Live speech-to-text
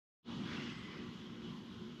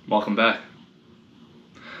Welcome back.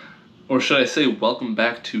 Or should I say welcome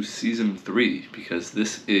back to Season 3, because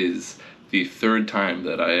this is the third time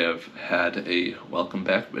that I have had a welcome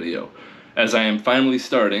back video, as I am finally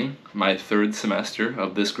starting my third semester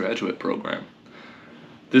of this graduate program.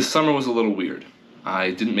 This summer was a little weird. I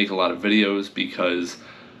didn't make a lot of videos because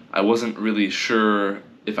I wasn't really sure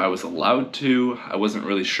if I was allowed to. I wasn't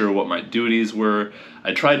really sure what my duties were.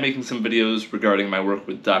 I tried making some videos regarding my work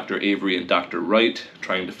with Dr. Avery and Dr. Wright,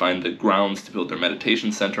 trying to find the grounds to build their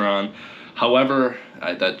meditation center on. However,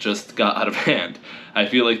 that just got out of hand. I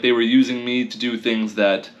feel like they were using me to do things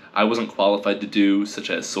that I wasn't qualified to do,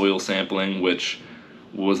 such as soil sampling, which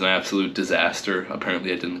was an absolute disaster.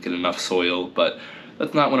 Apparently I didn't get enough soil, but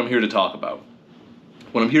that's not what I'm here to talk about.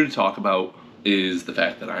 What I'm here to talk about is the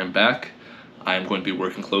fact that I am back. I am going to be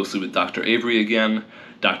working closely with Dr. Avery again.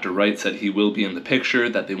 Dr. Wright said he will be in the picture,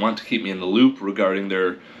 that they want to keep me in the loop regarding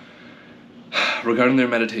their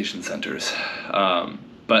meditation centers.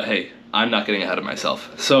 But hey, I'm not getting ahead of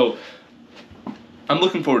myself. So I'm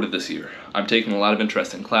looking forward to this year. I'm taking a lot of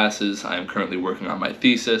interesting classes. I am currently working on my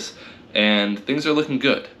thesis, and things are looking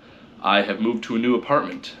good. I have moved to a new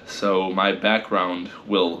apartment, so my background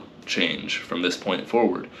will change from this point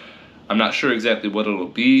forward. I'm not sure exactly what it'll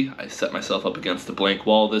be. I set myself up against a blank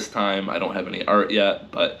wall this time. I don't have any art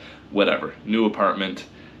yet, but whatever. New apartment,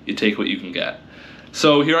 you take what you can get.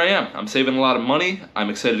 So here I am. I'm saving a lot of money. I'm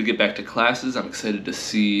excited to get back to classes. I'm excited to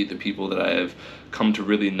see the people that I have come to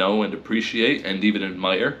really know and appreciate and even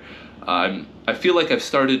admire. I feel like I've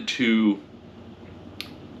started to,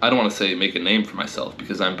 I don't want to say make a name for myself,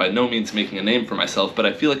 because I'm by no means making a name for myself, but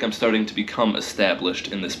I feel like I'm starting to become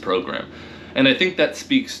established in this program. And I think that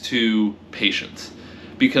speaks to patience,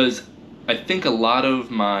 because I think a lot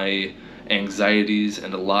of my anxieties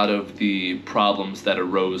and a lot of the problems that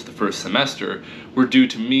arose the first semester were due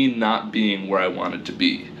to me not being where I wanted to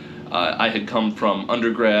be. I had come from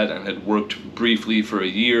undergrad and had worked briefly for a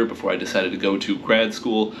year before I decided to go to grad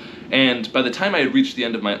school, and by the time I had reached the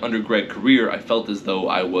end of my undergrad career, I felt as though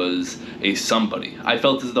I was a somebody. I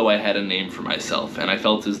felt as though I had a name for myself, and I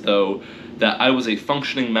felt as though that I was a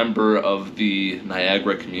functioning member of the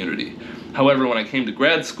Niagara community. However, when I came to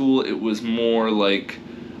grad school, it was more like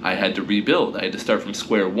I had to rebuild. I had to start from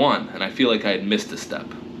square one, and I feel like I had missed a step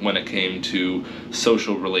when it came to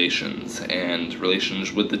social relations and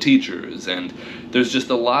relations with the teachers, and there's just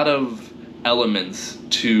a lot of elements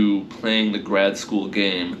to playing the grad school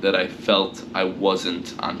game that I felt I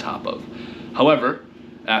wasn't on top of. However,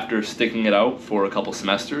 after sticking it out for a couple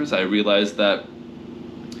semesters, I realized that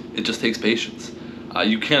it just takes patience.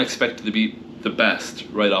 You can't expect to be the best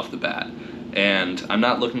right off the bat. And I'm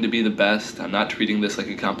not looking to be the best. I'm not treating this like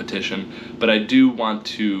a competition, but I do want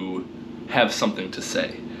to have something to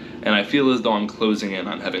say. And I feel as though I'm closing in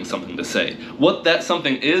on having something to say. What that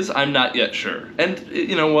something is, I'm not yet sure. And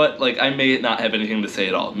you know what? Like, I may not have anything to say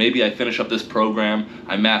at all. Maybe I finish up this program,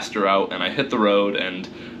 I master out, and I hit the road, and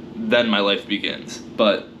then my life begins.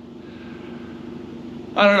 But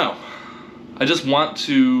I don't know. I just want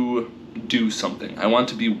to do something. I want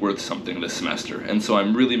to be worth something this semester, and so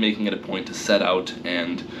I'm really making it a point to set out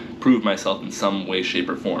and prove myself in some way, shape,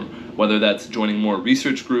 or form. Whether that's joining more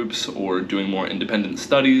research groups or doing more independent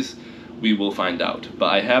studies, we will find out.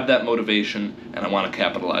 But I have that motivation, and I want to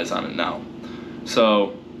capitalize on it now.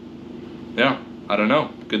 So, yeah, I don't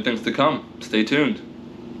know. Good things to come. Stay tuned.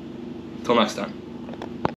 Till next time.